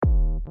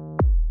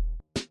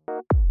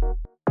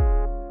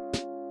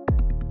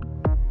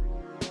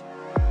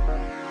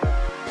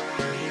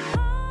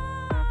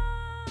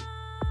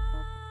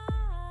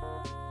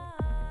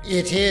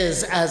It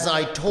is as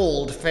I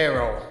told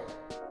Pharaoh.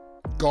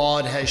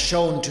 God has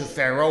shown to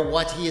Pharaoh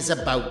what he is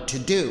about to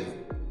do.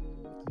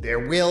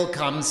 There will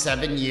come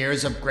 7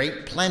 years of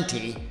great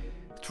plenty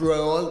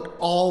throughout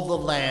all the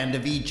land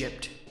of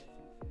Egypt.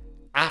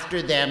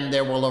 After them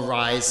there will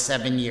arise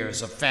 7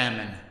 years of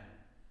famine,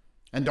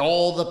 and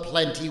all the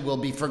plenty will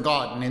be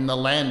forgotten in the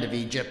land of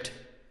Egypt.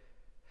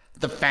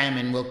 The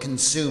famine will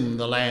consume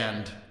the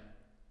land.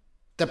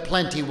 The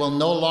plenty will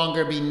no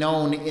longer be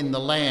known in the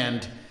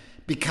land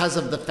because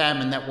of the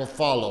famine that will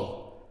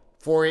follow,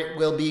 for it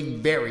will be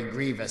very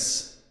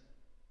grievous.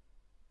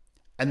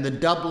 And the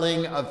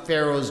doubling of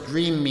Pharaoh's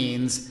dream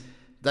means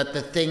that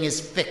the thing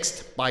is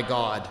fixed by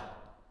God,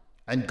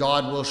 and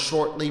God will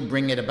shortly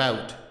bring it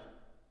about.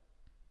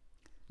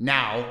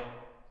 Now,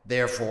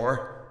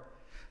 therefore,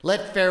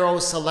 let Pharaoh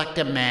select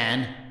a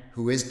man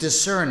who is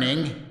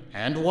discerning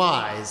and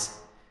wise,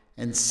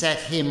 and set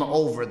him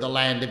over the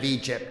land of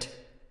Egypt.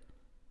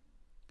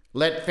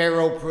 Let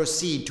Pharaoh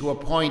proceed to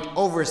appoint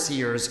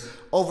overseers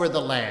over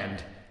the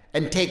land,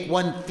 and take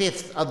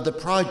 1/5 of the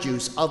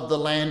produce of the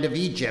land of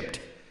Egypt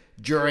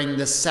during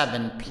the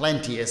 7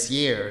 plenteous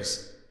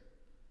years.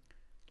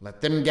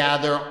 Let them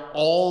gather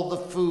all the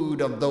food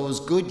of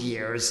those good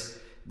years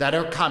that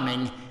are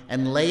coming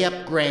and lay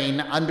up grain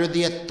under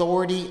the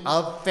authority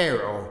of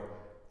Pharaoh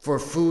for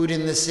food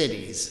in the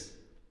cities,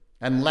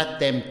 and let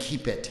them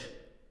keep it.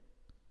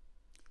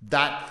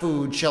 That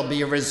food shall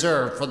be a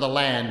reserve for the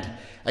land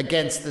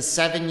against the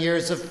 7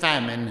 years of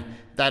famine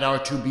that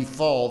are to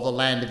befall the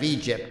land of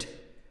Egypt,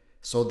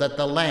 so that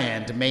the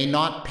land may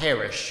not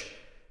perish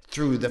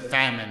through the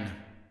famine.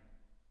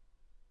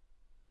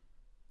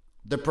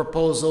 The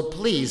proposal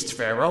pleased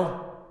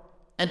Pharaoh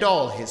and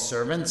all his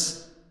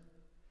servants.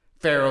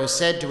 Pharaoh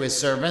said to his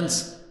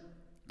servants,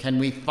 "Can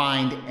we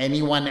find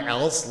anyone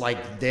else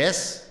like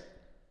this?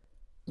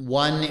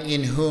 One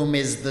in whom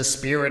is the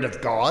Spirit of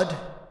God?"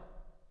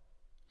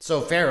 So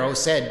Pharaoh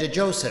said to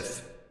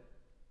Joseph,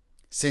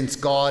 "Since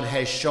God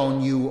has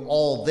shown you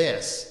all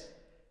this,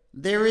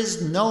 there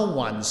is no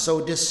one so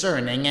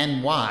discerning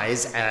and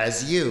wise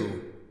as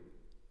you.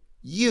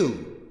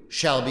 You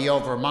shall be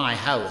over my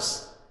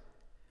house,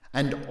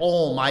 and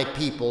all my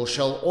people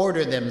shall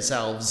order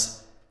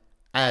themselves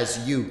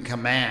as you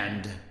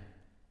command."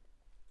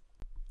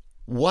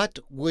 What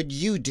would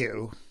you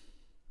do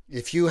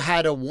if you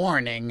had a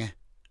warning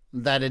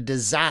that a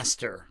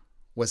disaster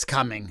was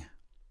coming?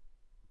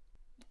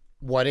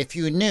 What if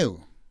you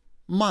knew,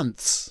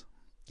 months,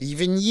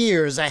 even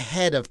years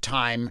ahead of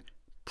time,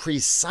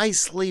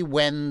 precisely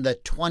when the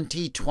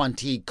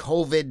 2020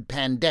 COVID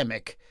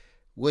pandemic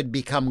would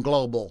become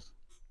global?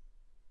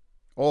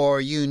 Or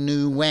you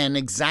knew when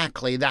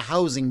exactly the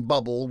housing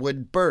bubble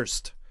would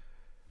burst?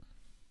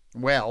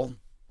 Well,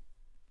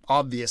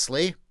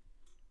 obviously,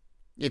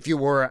 if you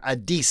were a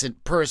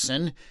decent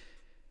person,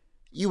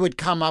 you would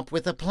come up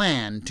with a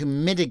plan to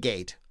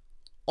mitigate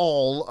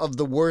all of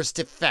the worst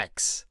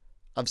effects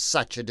of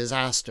such a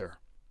disaster.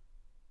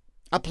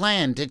 A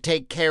plan to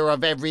take care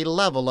of every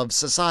level of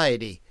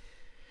society,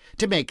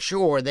 to make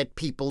sure that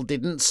people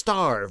didn't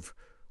starve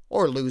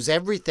or lose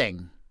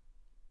everything.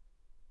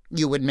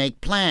 You would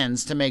make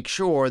plans to make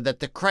sure that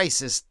the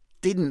crisis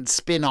didn't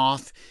spin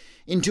off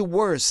into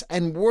worse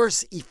and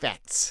worse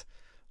effects,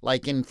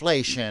 like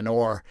inflation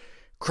or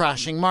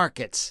crashing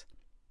markets,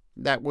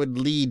 that would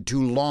lead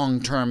to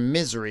long-term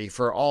misery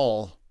for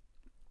all.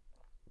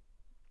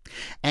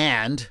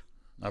 And,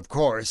 of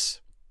course,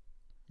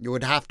 you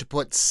would have to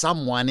put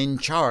someone in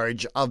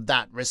charge of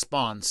that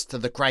response to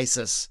the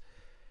crisis,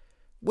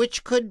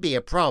 which could be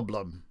a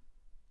problem.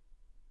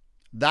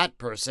 That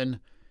person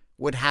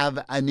would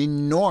have an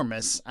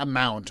enormous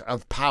amount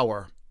of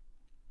power,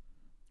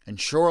 and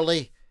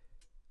surely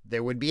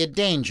there would be a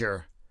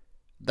danger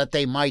that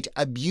they might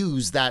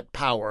abuse that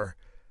power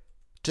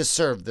to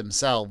serve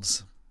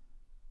themselves.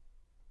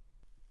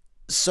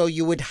 So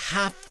you would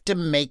have to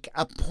make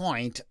a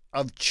point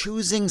of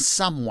choosing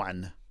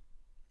someone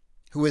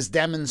who has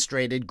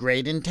demonstrated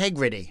great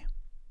integrity,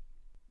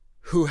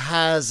 who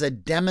has a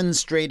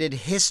demonstrated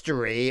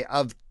history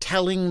of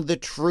telling the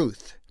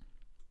truth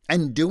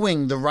and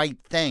doing the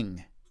right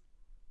thing,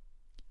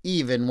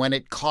 even when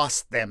it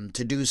cost them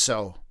to do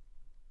so.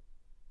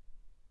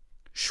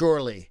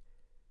 Surely,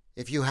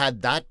 if you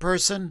had that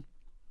person,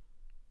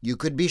 you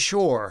could be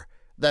sure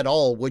that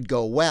all would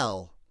go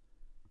well,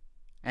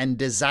 and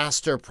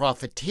disaster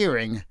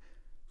profiteering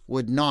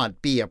would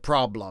not be a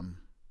problem.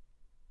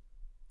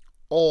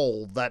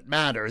 All that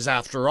matters,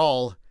 after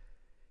all,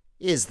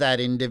 is that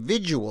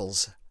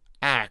individuals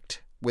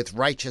act with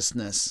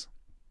righteousness.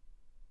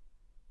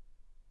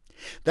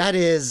 That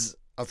is,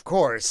 of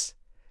course,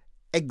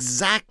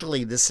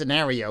 exactly the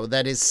scenario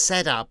that is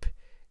set up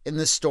in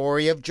the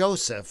story of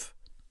Joseph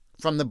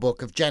from the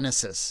book of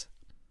Genesis.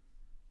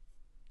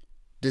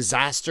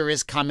 Disaster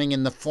is coming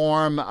in the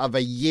form of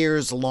a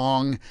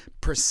years-long,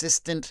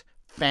 persistent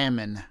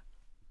famine.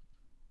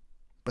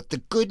 But the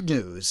good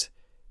news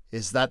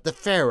is that the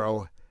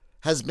Pharaoh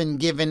has been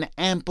given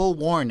ample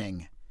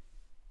warning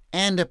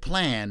and a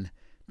plan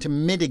to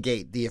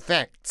mitigate the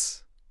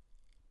effects.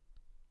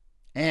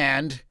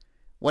 And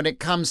when it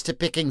comes to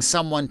picking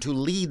someone to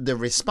lead the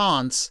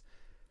response,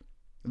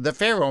 the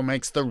Pharaoh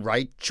makes the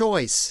right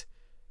choice.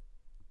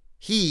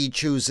 He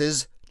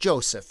chooses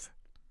Joseph,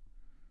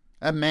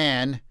 a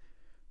man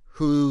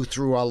who,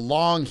 through a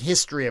long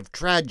history of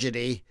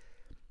tragedy,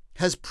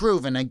 has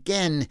proven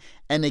again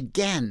and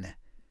again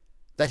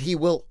that he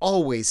will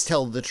always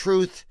tell the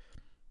truth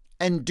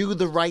and do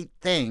the right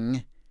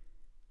thing,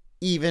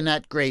 even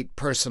at great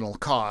personal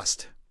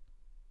cost.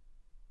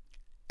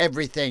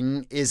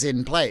 Everything is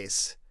in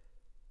place.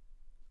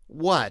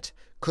 What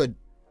could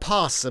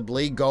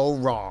possibly go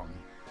wrong?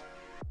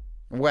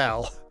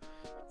 Well,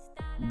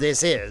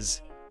 this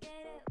is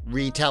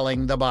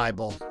Retelling the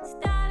Bible.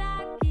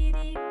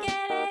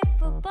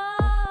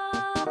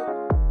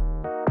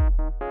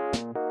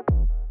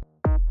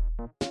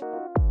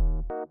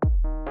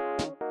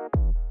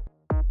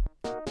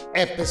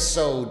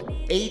 Episode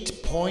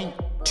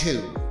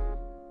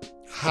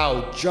 8.2: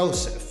 How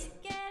Joseph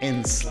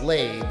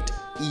Enslaved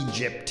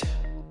Egypt.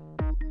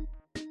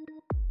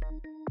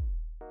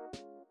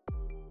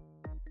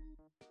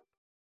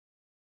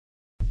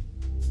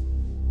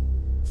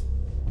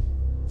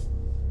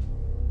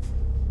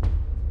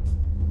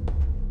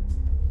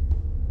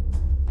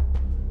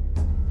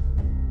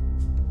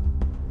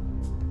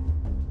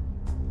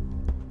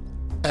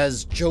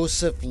 As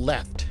Joseph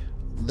left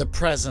the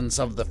presence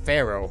of the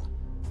Pharaoh,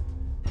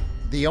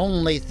 the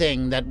only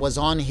thing that was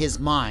on his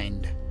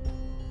mind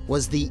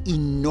was the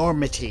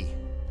enormity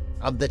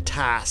of the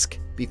task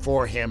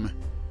before him.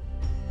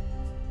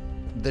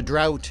 The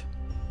drought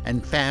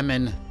and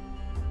famine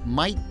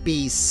might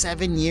be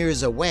 7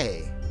 years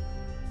away,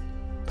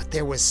 but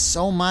there was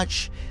so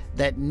much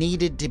that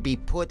needed to be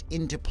put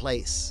into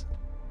place.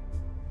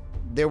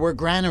 There were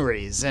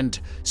granaries and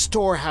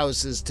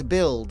storehouses to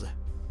build,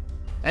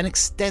 and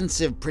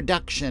extensive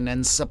production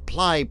and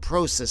supply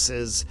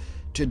processes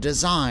to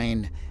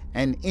design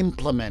and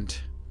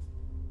implement.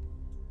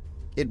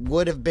 It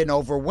would have been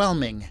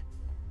overwhelming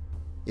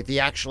if he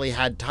actually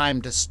had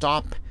time to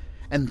stop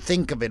and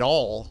think of it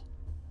all.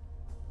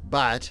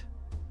 But,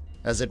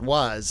 as it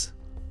was,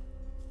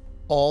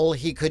 all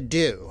he could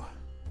do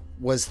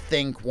was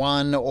think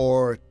 1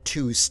 or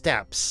 2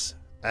 steps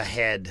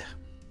ahead.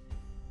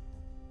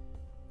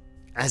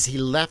 As he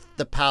left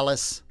the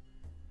palace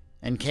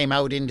and came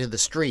out into the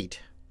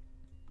street,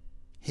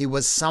 he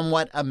was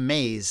somewhat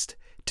amazed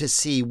to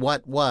see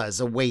what was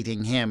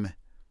awaiting him.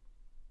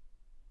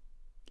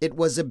 It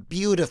was a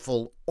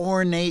beautiful,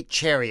 ornate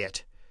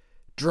chariot,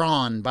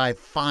 drawn by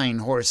fine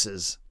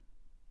horses.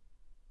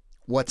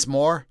 What's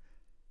more,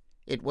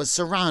 it was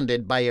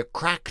surrounded by a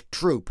crack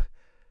troop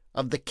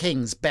of the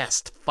king's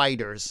best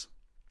fighters.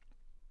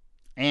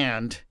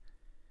 And,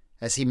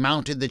 as he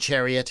mounted the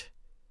chariot,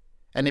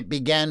 and it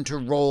began to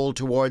roll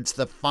towards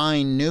the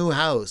fine new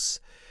house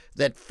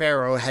that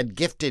Pharaoh had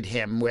gifted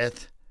him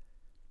with,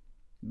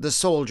 the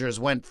soldiers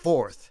went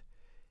forth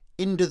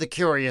into the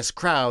curious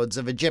crowds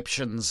of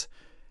Egyptians,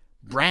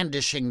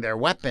 brandishing their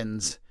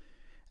weapons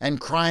and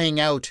crying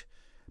out,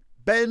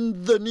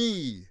 "Bend the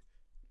knee!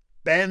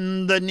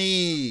 Bend the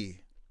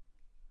knee!"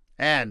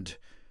 and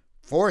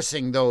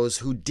forcing those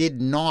who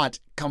did not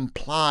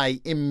comply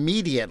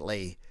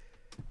immediately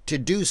to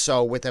do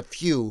so with a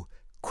few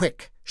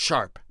quick,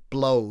 sharp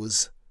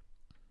blows.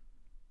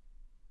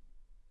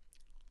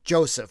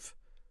 Joseph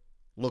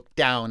looked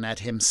down at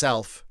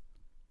himself.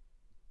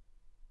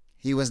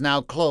 He was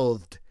now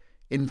clothed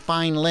in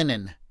fine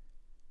linen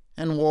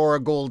and wore a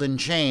golden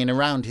chain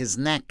around his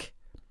neck.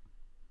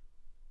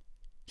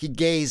 He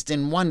gazed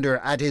in wonder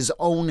at his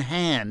own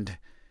hand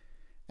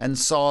and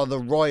saw the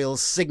royal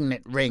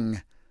signet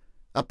ring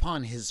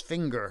upon his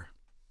finger.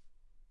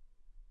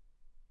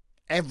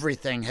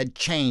 Everything had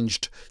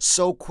changed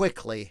so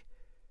quickly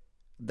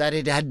that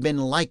it had been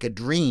like a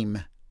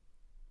dream.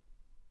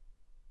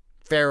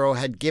 Pharaoh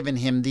had given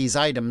him these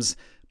items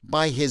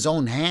by his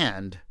own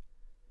hand,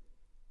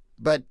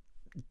 but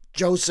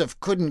Joseph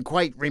couldn't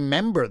quite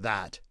remember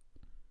that.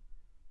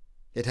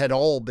 It had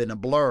all been a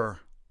blur.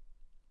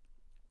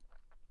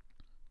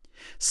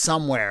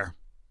 Somewhere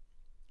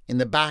in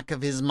the back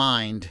of his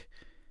mind,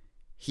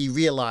 he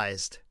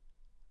realized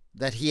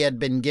that he had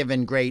been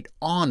given great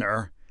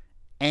honor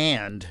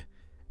and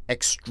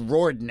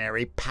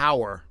extraordinary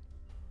power.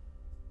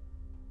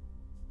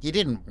 He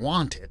didn't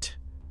want it,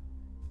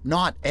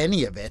 not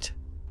any of it.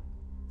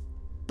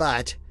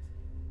 But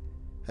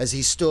as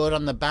he stood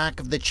on the back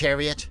of the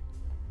chariot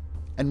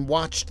and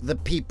watched the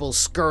people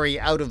scurry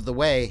out of the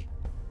way,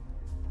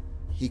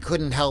 he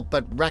couldn't help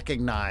but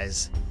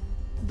recognize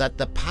that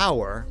the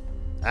power,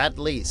 at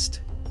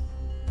least,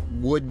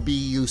 would be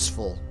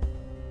useful.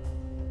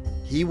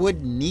 He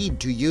would need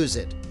to use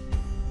it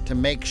to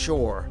make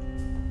sure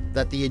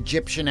that the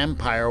Egyptian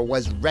Empire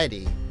was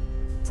ready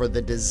for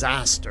the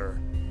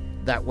disaster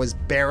that was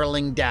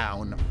barreling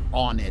down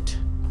on it.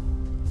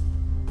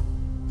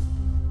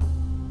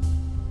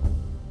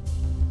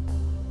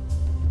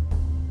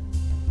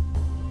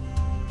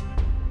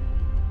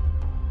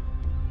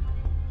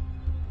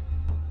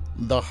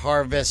 The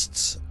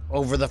harvests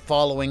over the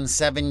following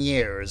 7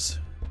 years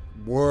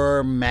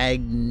were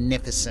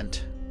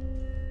magnificent.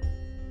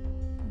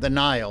 The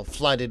Nile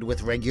flooded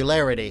with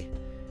regularity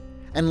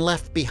and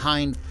left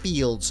behind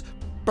fields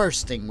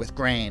bursting with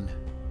grain.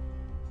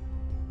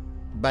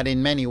 But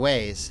in many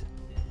ways,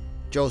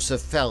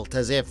 Joseph felt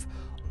as if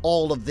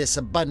all of this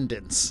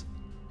abundance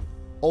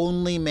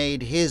only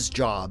made his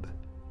job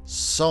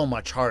so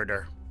much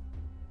harder.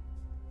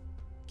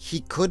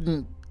 He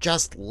couldn't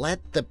just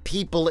let the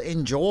people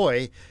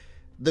enjoy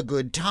the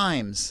good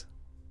times.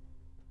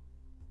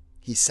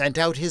 He sent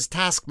out his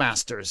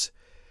taskmasters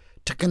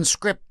to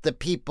conscript the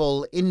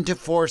people into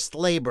forced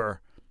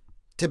labor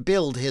to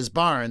build his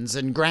barns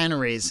and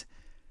granaries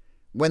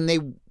when they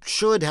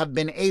should have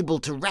been able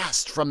to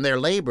rest from their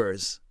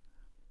labors.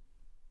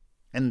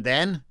 And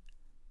then,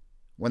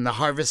 when the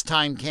harvest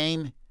time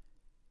came,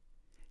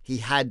 he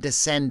had to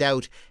send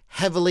out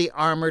heavily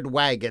armored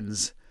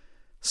wagons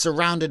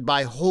surrounded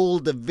by whole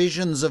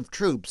divisions of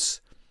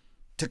troops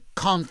to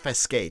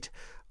confiscate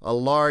a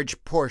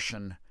large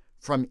portion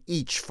from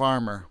each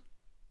farmer.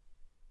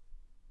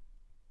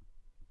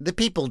 The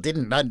people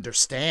didn't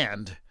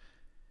understand,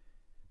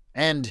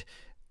 and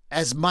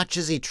as much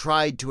as he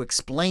tried to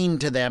explain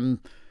to them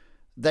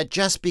that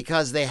just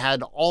because they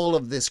had all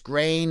of this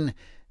grain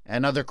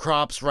and other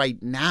crops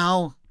right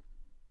now,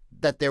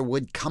 that there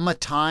would come a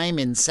time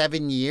in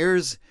 7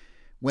 years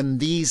when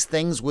these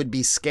things would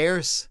be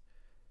scarce,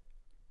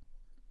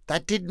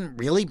 that didn't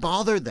really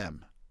bother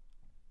them.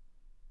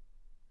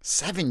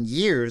 7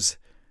 years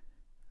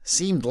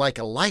seemed like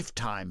a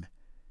lifetime,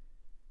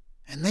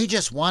 and they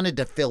just wanted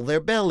to fill their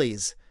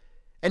bellies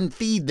and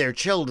feed their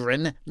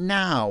children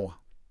now.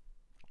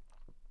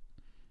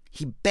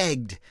 He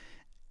begged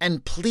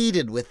and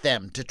pleaded with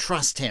them to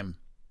trust him.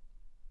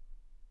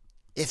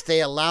 If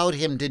they allowed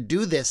him to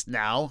do this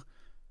now,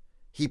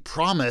 he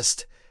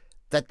promised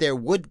that there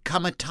would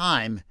come a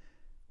time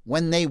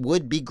when they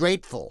would be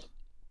grateful.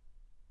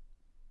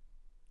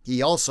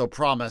 He also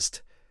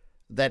promised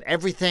that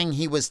everything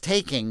he was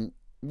taking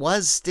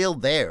was still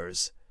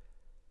theirs,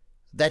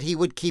 that he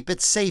would keep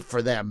it safe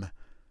for them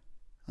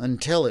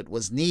until it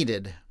was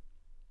needed.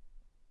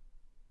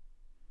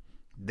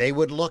 They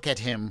would look at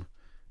him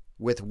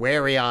with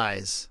wary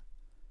eyes,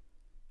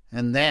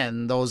 and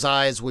then those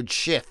eyes would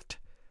shift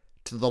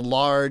to the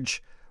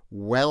large,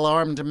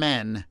 well-armed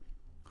men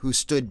who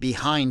stood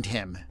behind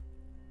him,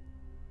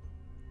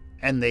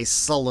 and they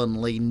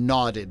sullenly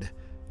nodded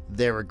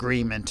their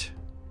agreement.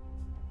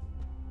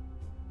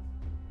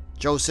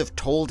 Joseph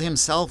told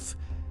himself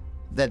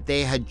that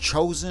they had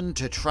chosen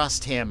to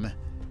trust him,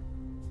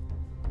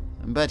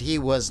 but he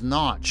was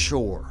not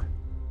sure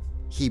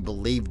he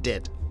believed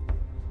it.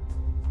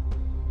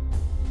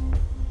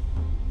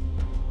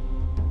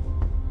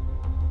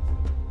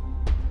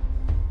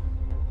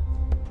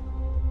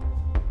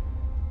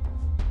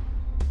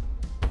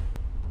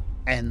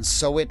 And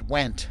so it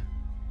went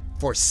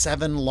for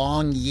 7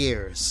 long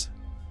years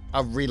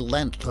of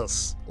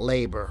relentless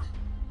labor.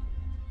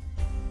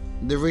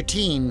 The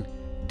routine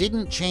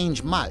didn't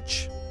change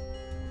much,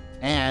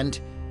 and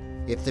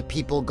if the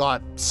people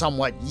got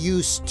somewhat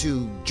used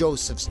to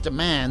Joseph's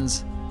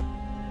demands,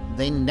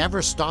 they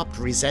never stopped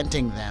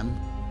resenting them.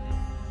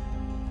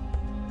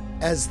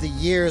 As the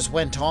years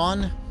went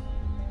on,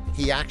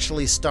 he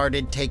actually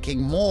started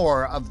taking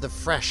more of the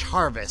fresh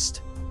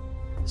harvest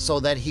so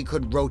that he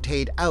could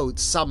rotate out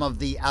some of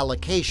the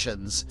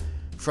allocations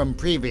from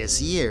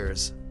previous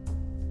years.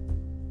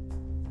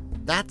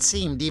 That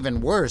seemed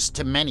even worse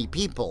to many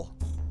people.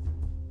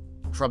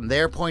 From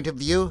their point of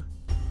view,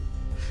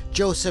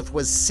 Joseph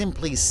was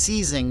simply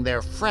seizing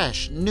their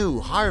fresh,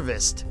 new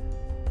harvest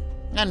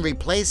and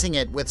replacing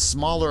it with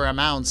smaller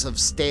amounts of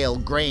stale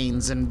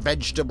grains and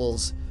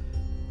vegetables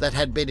that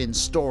had been in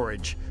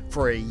storage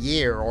for a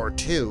year or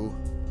two.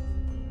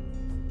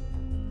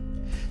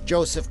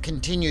 Joseph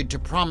continued to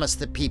promise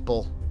the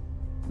people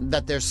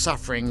that their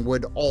suffering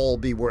would all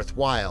be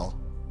worthwhile,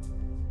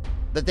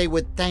 that they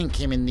would thank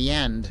him in the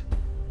end.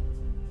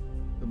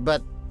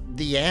 But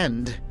the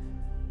end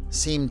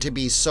seemed to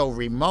be so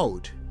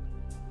remote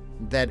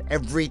that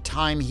every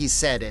time he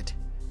said it,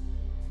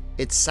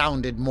 it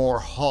sounded more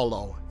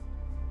hollow,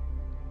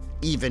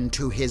 even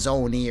to his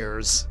own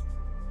ears.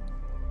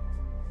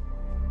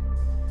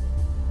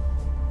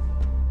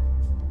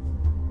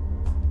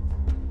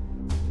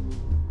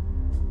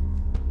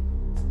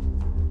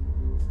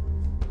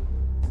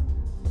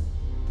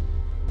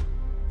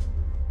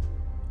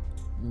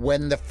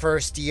 When the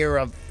first year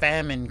of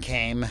famine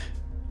came,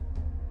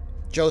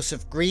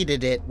 Joseph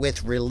greeted it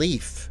with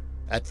relief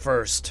at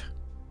first.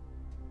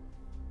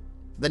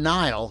 The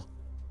Nile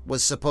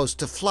was supposed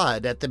to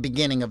flood at the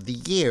beginning of the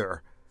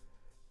year,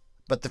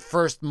 but the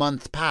first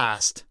month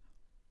passed,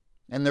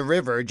 and the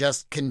river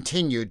just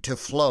continued to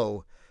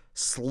flow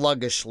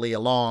sluggishly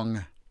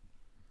along.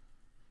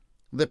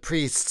 The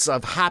priests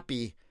of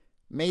Hapi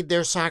made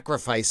their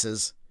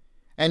sacrifices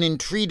and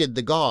entreated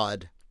the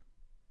god,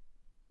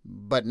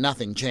 but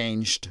nothing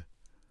changed.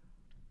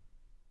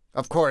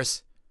 Of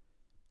course,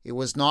 it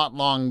was not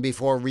long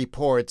before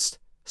reports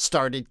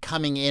started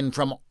coming in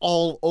from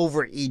all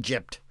over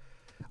Egypt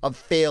of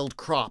failed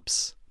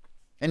crops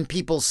and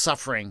people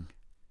suffering.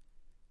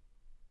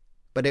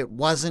 But it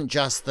wasn't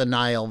just the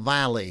Nile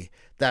Valley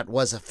that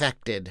was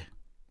affected.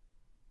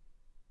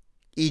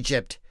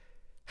 Egypt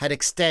had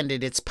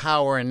extended its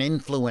power and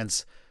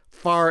influence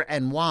far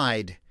and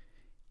wide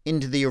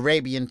into the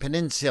Arabian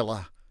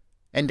Peninsula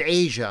and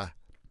Asia,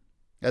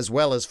 as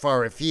well as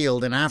far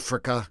afield in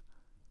Africa.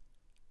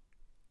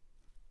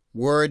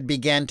 Word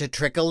began to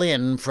trickle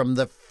in from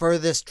the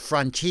furthest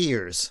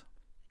frontiers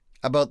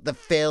about the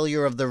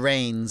failure of the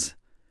rains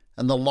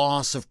and the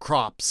loss of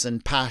crops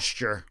and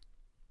pasture.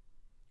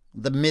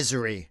 The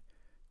misery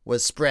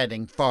was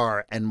spreading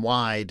far and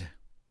wide.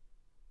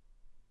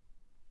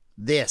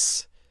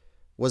 This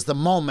was the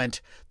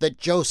moment that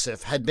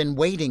Joseph had been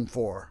waiting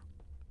for.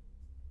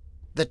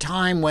 The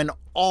time when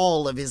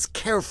all of his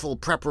careful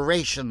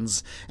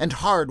preparations and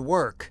hard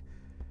work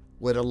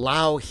would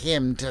allow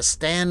him to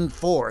stand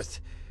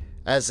forth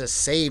as a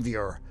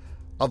savior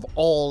of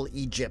all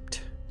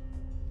Egypt.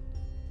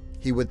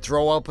 He would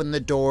throw open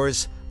the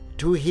doors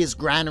to his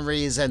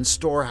granaries and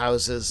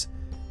storehouses,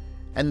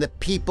 and the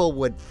people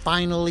would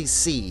finally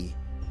see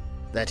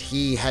that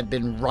he had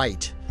been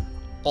right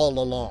all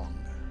along.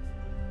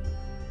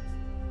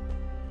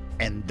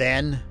 And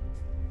then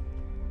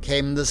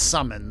came the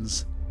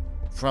summons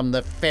from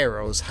the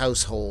Pharaoh's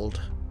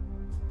household.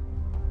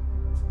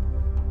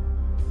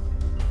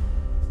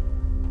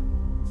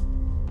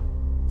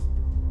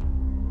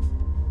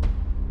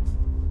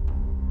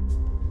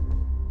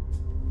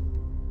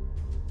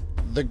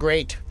 The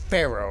great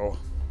Pharaoh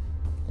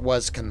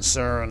was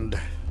concerned.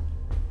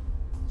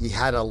 He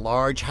had a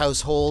large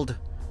household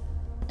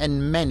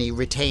and many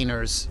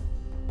retainers.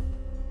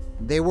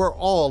 They were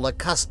all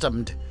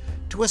accustomed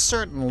to a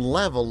certain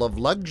level of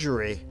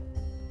luxury.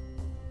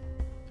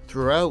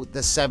 Throughout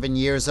the 7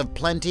 years of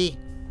plenty,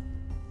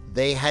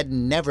 they had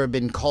never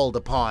been called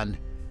upon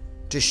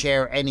to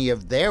share any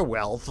of their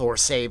wealth or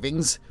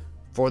savings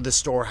for the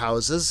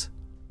storehouses.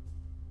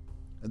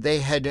 They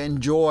had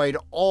enjoyed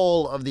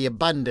all of the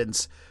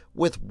abundance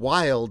with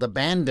wild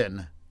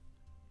abandon,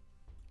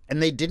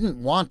 and they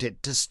didn't want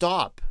it to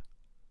stop.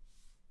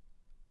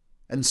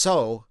 And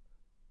so,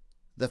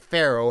 the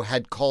Pharaoh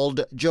had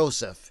called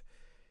Joseph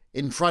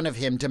in front of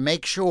him to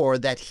make sure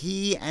that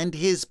he and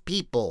his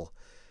people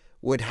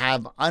would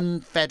have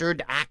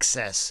unfettered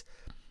access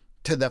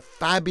to the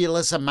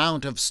fabulous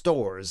amount of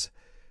stores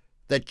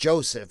that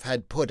Joseph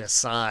had put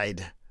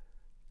aside.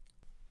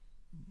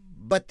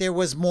 But there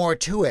was more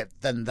to it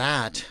than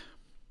that.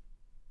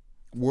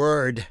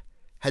 Word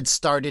had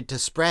started to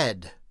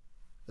spread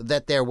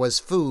that there was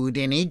food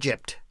in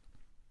Egypt,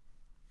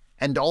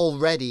 and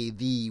already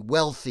the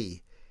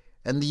wealthy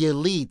and the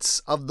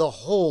elites of the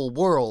whole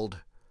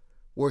world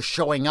were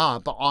showing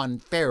up on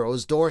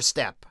Pharaoh's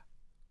doorstep.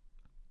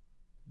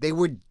 They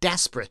were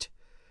desperate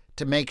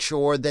to make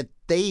sure that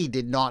they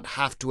did not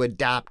have to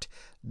adapt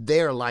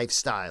their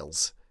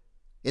lifestyles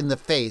in the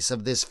face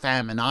of this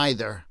famine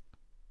either.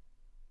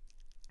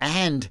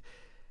 And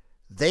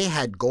they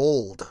had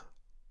gold,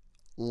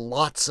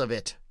 lots of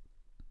it.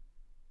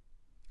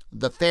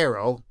 The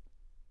Pharaoh,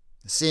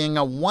 seeing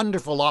a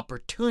wonderful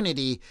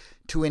opportunity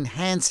to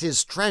enhance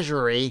his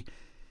treasury,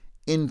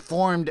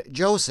 informed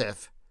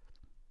Joseph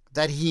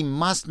that he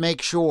must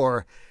make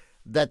sure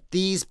that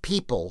these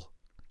people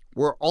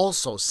were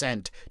also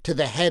sent to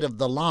the head of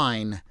the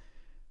line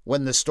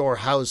when the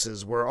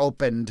storehouses were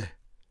opened.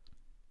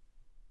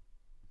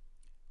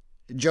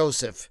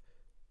 Joseph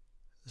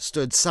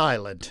stood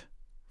silent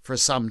for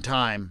some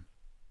time.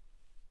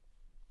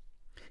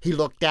 He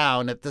looked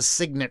down at the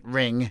signet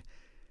ring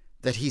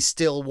that he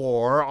still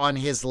wore on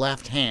his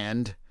left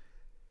hand,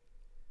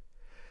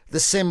 the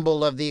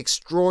symbol of the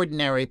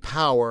extraordinary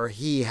power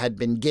he had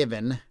been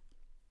given.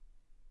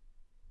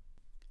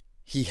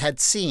 He had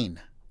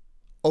seen,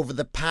 over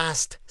the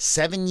past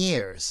 7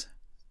 years,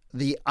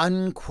 the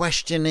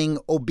unquestioning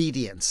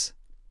obedience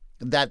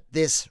that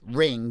this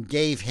ring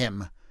gave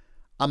him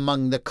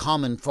among the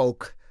common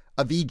folk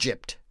of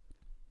Egypt.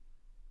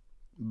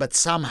 But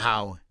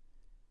somehow,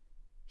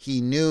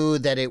 he knew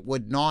that it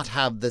would not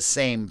have the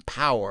same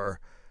power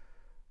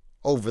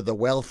over the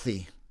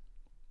wealthy.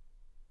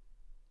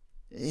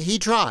 He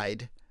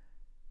tried.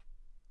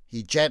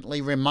 He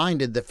gently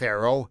reminded the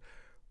Pharaoh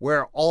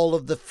where all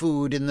of the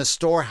food in the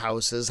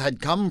storehouses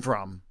had come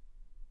from.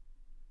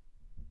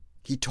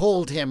 He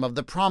told him of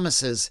the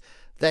promises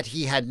that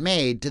he had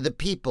made to the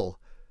people,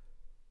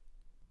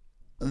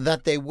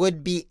 that they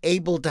would be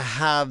able to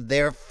have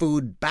their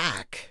food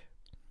back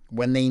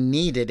when they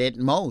needed it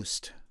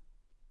most.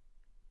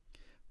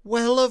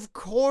 "Well, of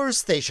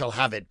course they shall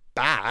have it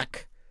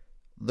back,"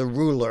 the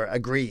ruler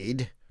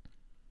agreed,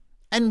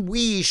 "and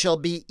we shall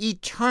be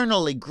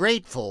eternally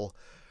grateful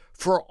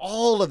for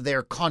all of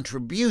their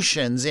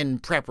contributions in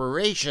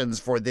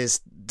preparations for this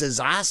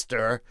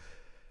disaster.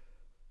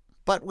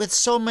 But with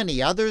so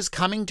many others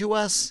coming to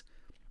us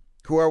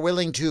who are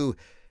willing to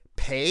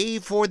pay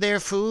for their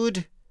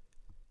food,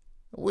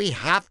 we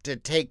have to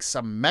take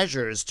some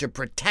measures to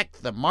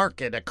protect the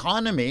market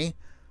economy.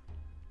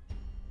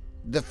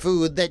 The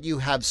food that you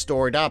have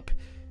stored up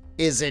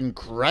is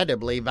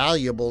incredibly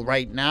valuable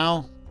right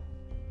now.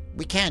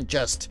 We can't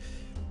just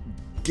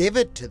give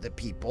it to the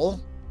people.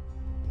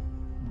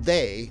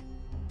 They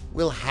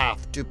will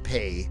have to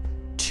pay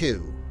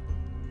too.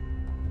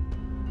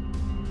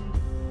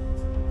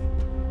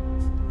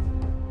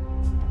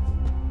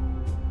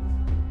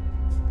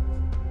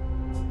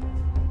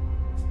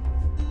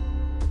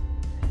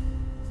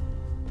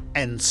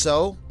 And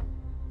so,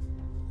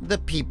 the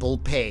people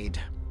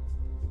paid.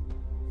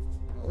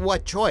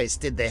 What choice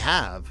did they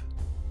have?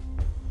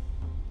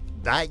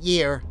 That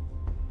year,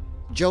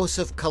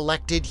 Joseph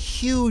collected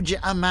huge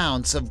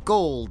amounts of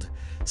gold,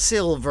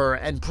 silver,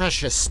 and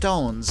precious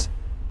stones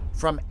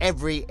from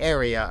every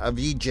area of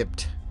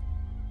Egypt.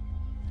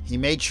 He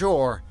made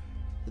sure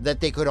that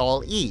they could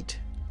all eat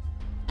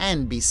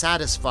and be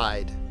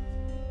satisfied.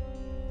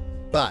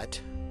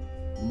 But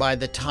by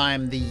the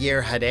time the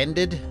year had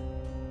ended,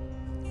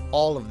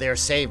 all of their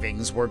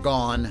savings were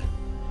gone.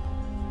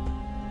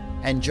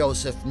 And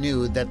Joseph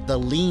knew that the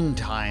lean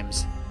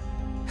times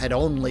had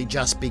only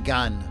just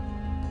begun.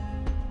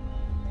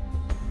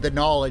 The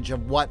knowledge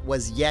of what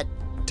was yet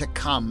to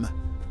come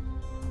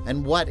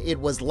and what it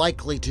was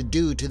likely to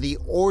do to the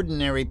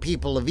ordinary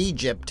people of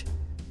Egypt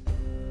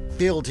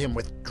filled him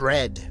with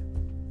dread.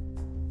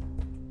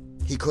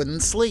 He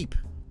couldn't sleep.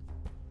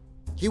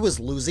 He was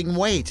losing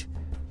weight.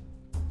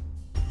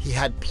 He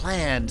had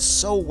planned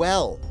so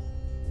well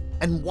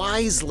and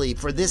wisely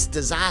for this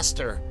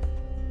disaster.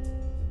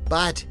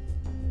 But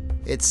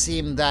it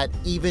seemed that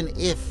even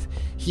if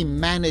he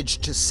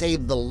managed to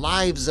save the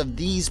lives of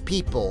these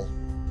people,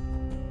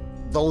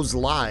 those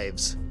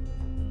lives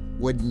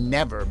would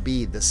never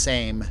be the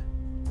same.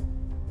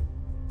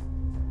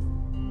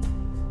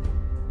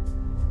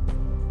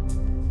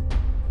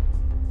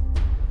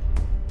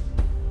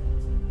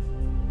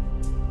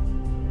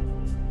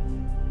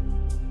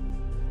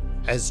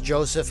 As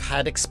Joseph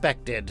had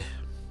expected,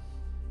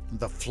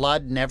 the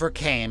flood never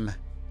came,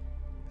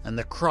 and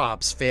the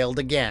crops failed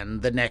again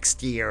the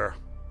next year.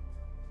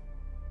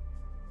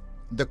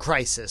 The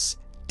crisis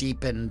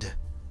deepened.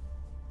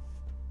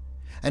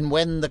 And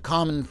when the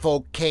common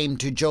folk came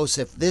to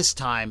Joseph this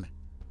time,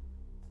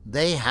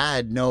 they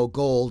had no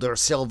gold or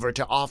silver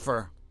to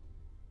offer.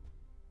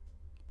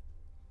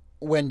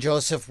 When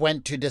Joseph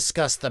went to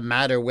discuss the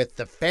matter with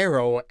the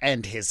Pharaoh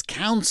and his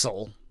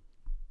council,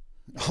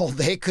 all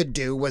they could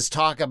do was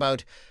talk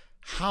about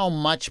how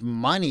much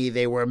money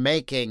they were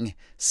making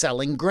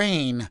selling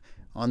grain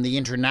on the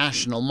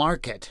international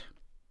market.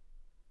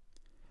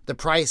 The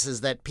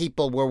prices that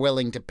people were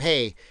willing to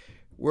pay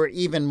were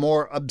even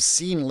more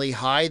obscenely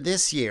high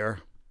this year.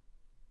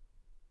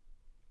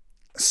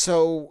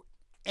 So,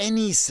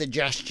 any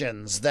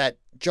suggestions that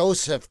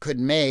Joseph could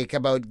make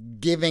about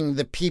giving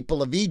the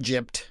people of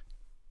Egypt,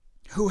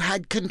 who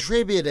had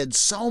contributed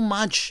so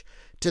much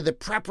to the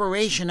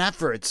preparation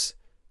efforts,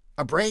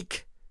 a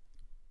break,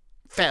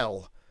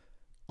 fell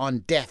on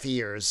deaf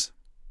ears.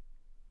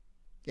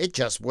 It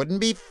just wouldn't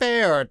be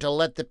fair to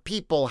let the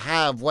people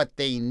have what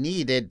they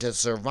needed to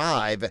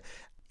survive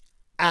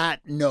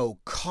at no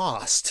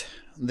cost,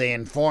 they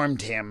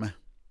informed him.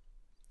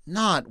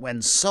 Not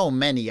when so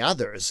many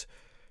others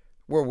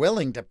were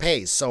willing to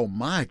pay so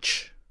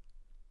much.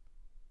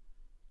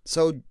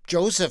 So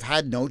Joseph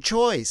had no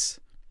choice.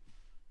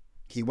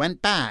 He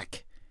went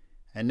back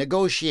and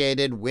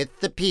negotiated with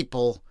the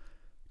people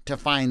to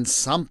find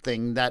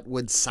something that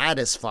would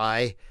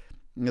satisfy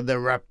the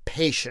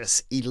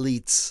rapacious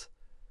elites.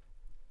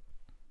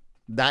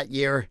 That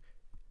year,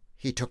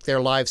 he took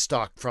their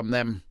livestock from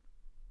them.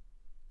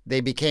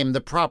 They became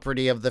the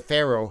property of the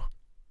Pharaoh.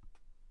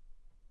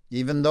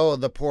 Even though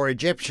the poor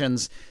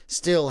Egyptians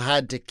still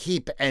had to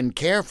keep and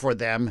care for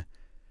them,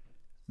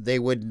 they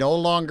would no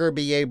longer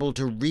be able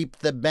to reap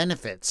the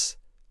benefits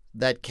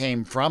that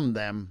came from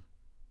them.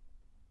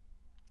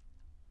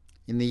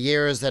 In the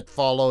years that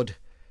followed,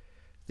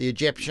 the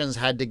Egyptians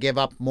had to give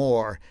up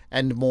more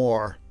and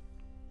more.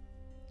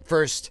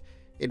 First,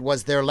 it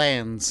was their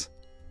lands,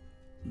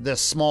 the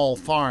small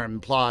farm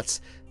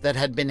plots that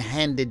had been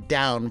handed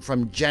down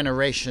from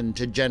generation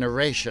to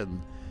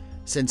generation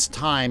since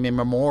time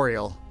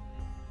immemorial.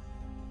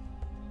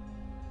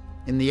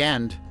 In the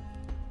end,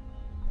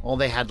 all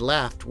they had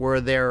left were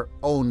their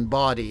own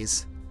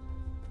bodies.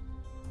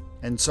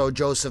 And so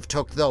Joseph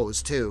took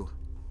those too.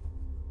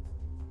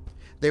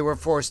 They were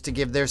forced to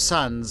give their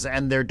sons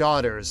and their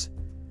daughters,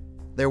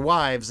 their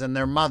wives and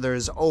their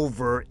mothers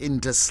over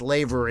into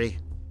slavery.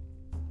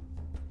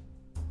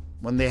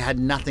 When they had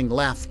nothing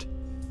left,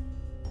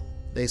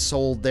 they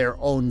sold their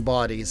own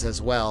bodies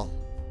as well.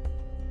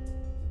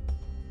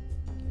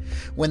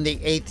 When the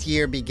 8th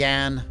year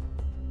began,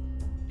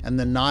 and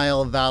the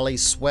Nile Valley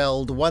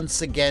swelled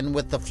once again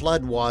with the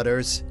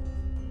floodwaters,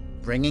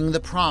 bringing the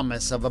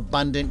promise of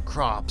abundant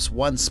crops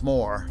once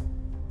more,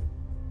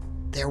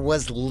 there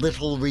was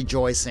little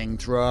rejoicing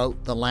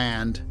throughout the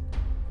land.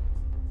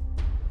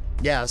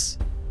 Yes,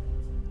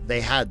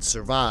 they had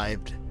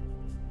survived.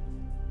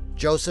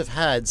 Joseph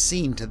had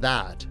seen to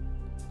that.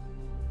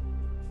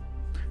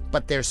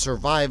 But their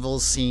survival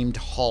seemed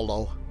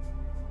hollow.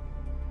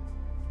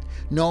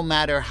 no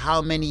matter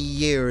how many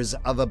years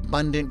of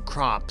abundant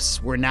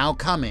crops were now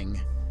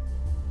coming,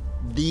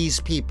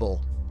 these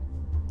people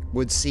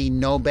would see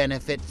no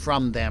benefit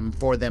from them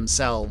for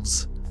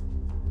themselves.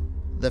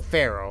 The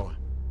Pharaoh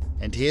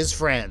and his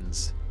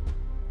friends,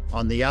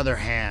 on the other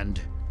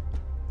hand,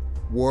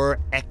 were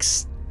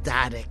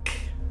ecstatic.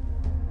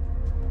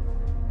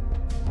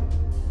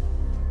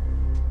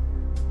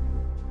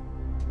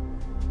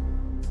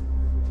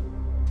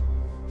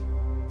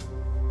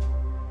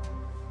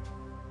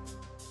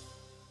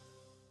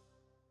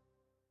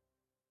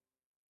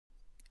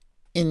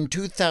 In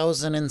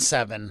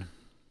 2007,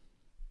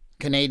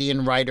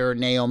 Canadian writer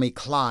Naomi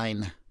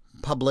Klein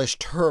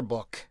published her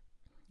book,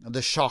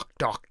 The Shock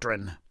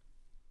Doctrine.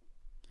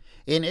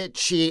 In it,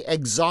 she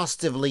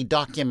exhaustively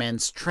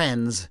documents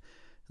trends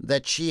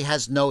that she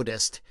has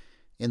noticed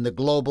in the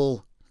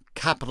global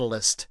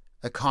capitalist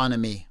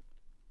economy.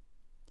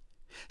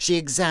 She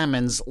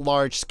examines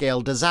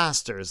large-scale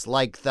disasters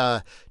like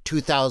the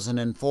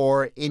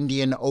 2004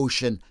 Indian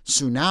Ocean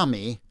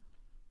tsunami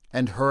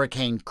and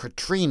Hurricane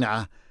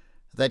Katrina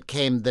that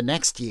came the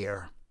next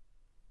year.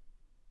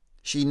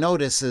 She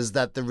notices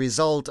that the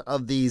result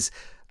of these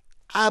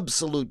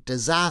absolute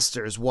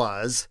disasters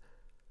was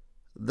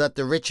that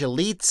the rich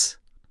elites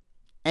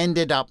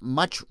ended up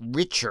much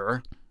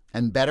richer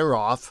and better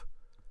off,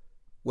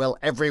 while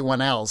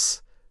everyone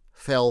else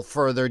fell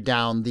further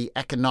down the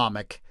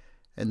economic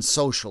and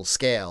social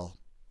scale.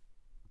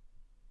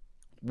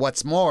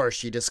 What's more,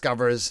 she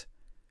discovers,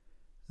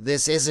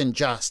 this isn't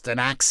just an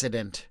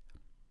accident.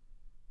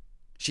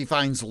 She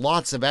finds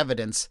lots of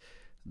evidence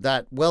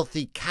that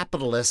wealthy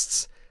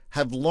capitalists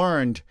have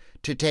learned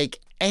to take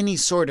any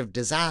sort of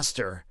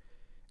disaster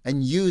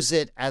and use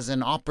it as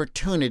an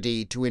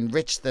opportunity to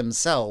enrich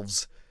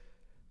themselves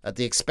at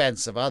the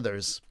expense of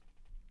others.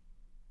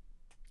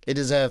 It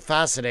is a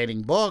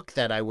fascinating book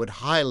that I would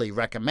highly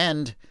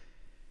recommend,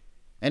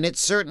 and it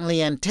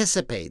certainly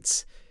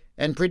anticipates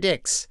and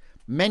predicts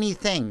many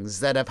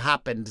things that have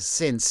happened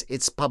since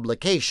its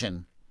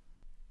publication,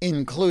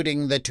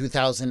 including the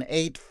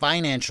 2008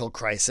 financial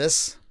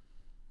crisis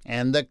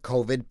and the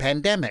COVID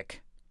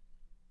pandemic,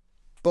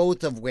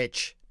 both of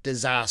which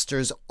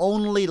disasters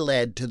only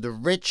led to the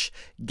rich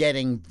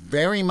getting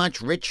very much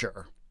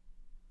richer.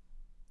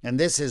 And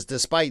this is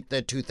despite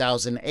the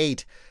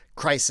 2008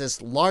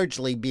 crisis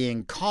largely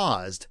being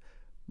caused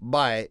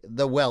by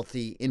the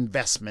wealthy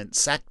investment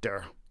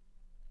sector.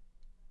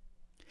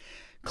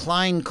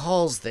 Klein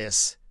calls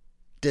this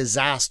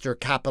disaster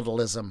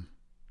capitalism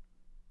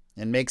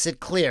and makes it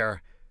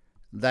clear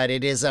that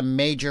it is a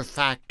major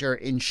factor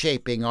in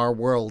shaping our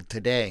world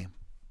today.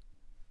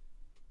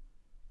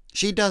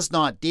 She does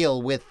not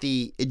deal with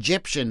the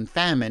Egyptian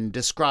famine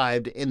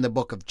described in the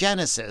book of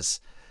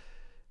Genesis,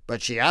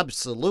 but she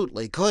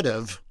absolutely could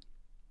have.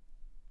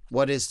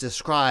 What is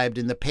described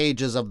in the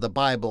pages of the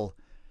Bible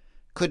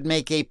could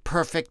make a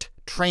perfect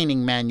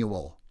training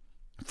manual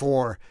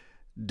for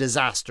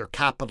disaster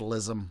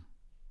capitalism.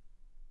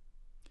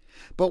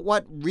 But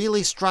what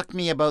really struck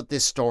me about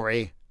this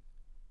story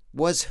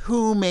was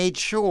who made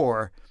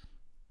sure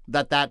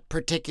that that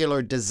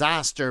particular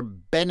disaster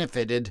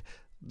benefited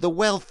the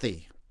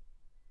wealthy.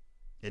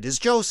 It is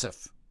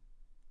Joseph,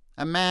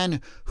 a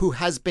man who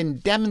has been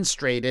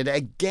demonstrated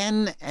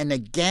again and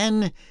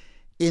again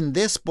in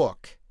this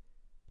book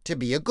to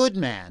be a good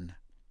man,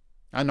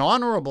 an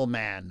honorable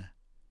man,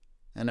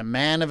 and a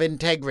man of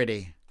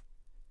integrity.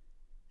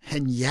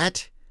 And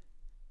yet,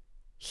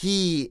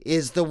 he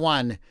is the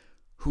one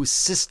who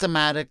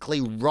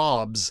systematically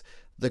robs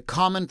the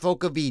common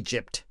folk of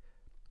Egypt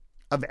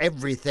of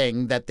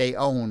everything that they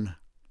own.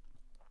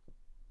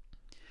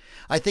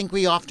 I think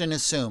we often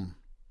assume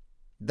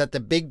that the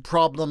big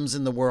problems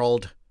in the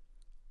world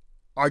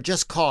are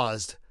just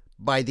caused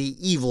by the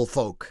evil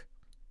folk,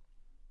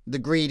 the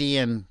greedy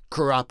and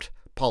corrupt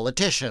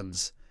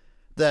politicians,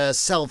 the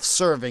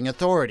self-serving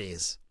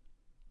authorities.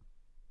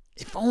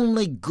 If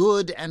only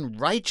good and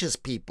righteous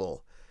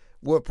people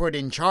were put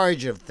in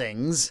charge of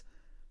things,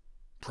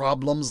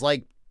 problems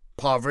like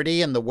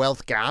poverty and the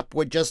wealth gap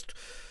would just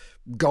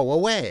go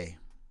away.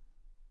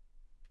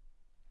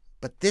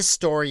 But this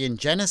story in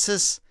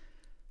Genesis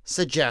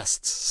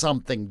suggests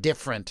something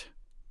different.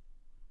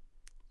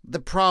 The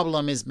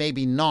problem is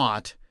maybe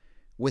not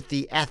with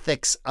the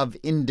ethics of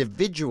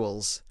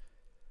individuals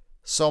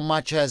so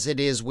much as it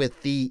is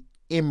with the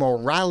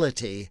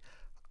immorality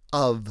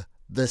of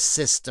the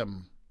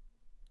system.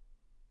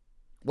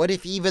 What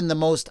if even the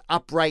most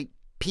upright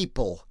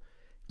people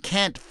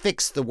can't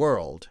fix the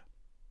world,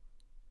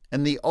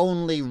 and the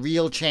only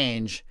real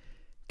change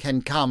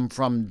can come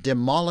from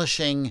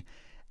demolishing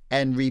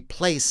and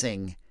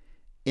replacing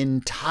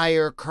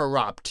entire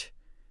corrupt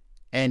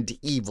and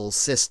evil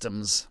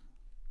systems?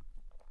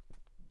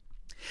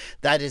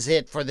 That is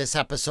it for this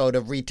episode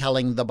of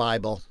Retelling the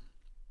Bible.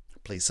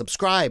 Please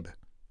subscribe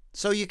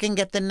so you can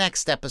get the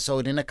next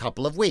episode in a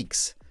couple of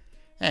weeks.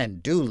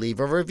 And do leave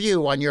a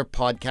review on your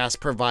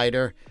podcast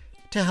provider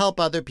to help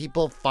other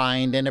people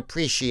find and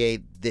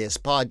appreciate this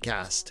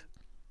podcast.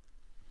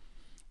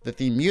 The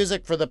theme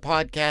music for the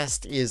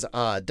podcast is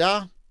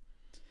Da.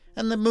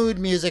 And the mood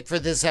music for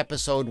this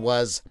episode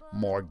was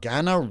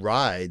Morgana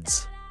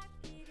Rides.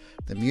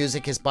 The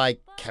music is by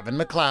Kevin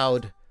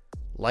MacLeod,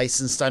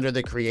 licensed under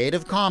the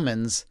Creative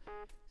Commons,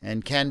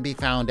 and can be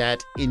found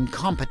at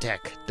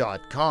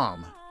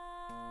incompetech.com.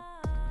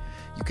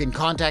 You can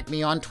contact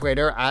me on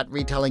Twitter at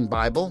Retelling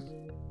Bible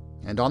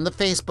and on the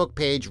Facebook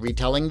page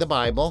Retelling the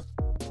Bible.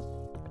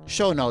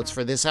 Show notes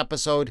for this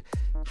episode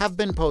have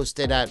been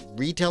posted at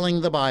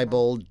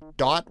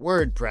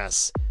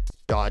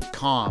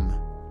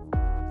retellingthebible.wordpress.com.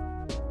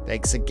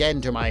 Thanks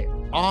again to my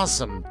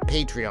awesome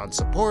Patreon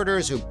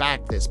supporters who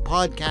back this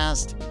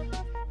podcast.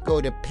 Go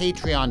to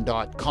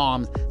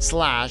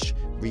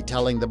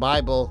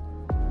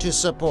patreon.com/retellingthebible to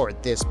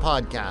support this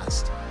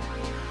podcast.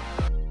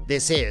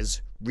 This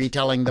is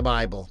Retelling the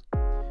Bible,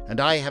 and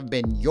I have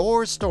been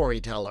your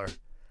storyteller,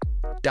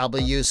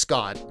 W.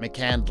 Scott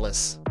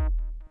McCandless.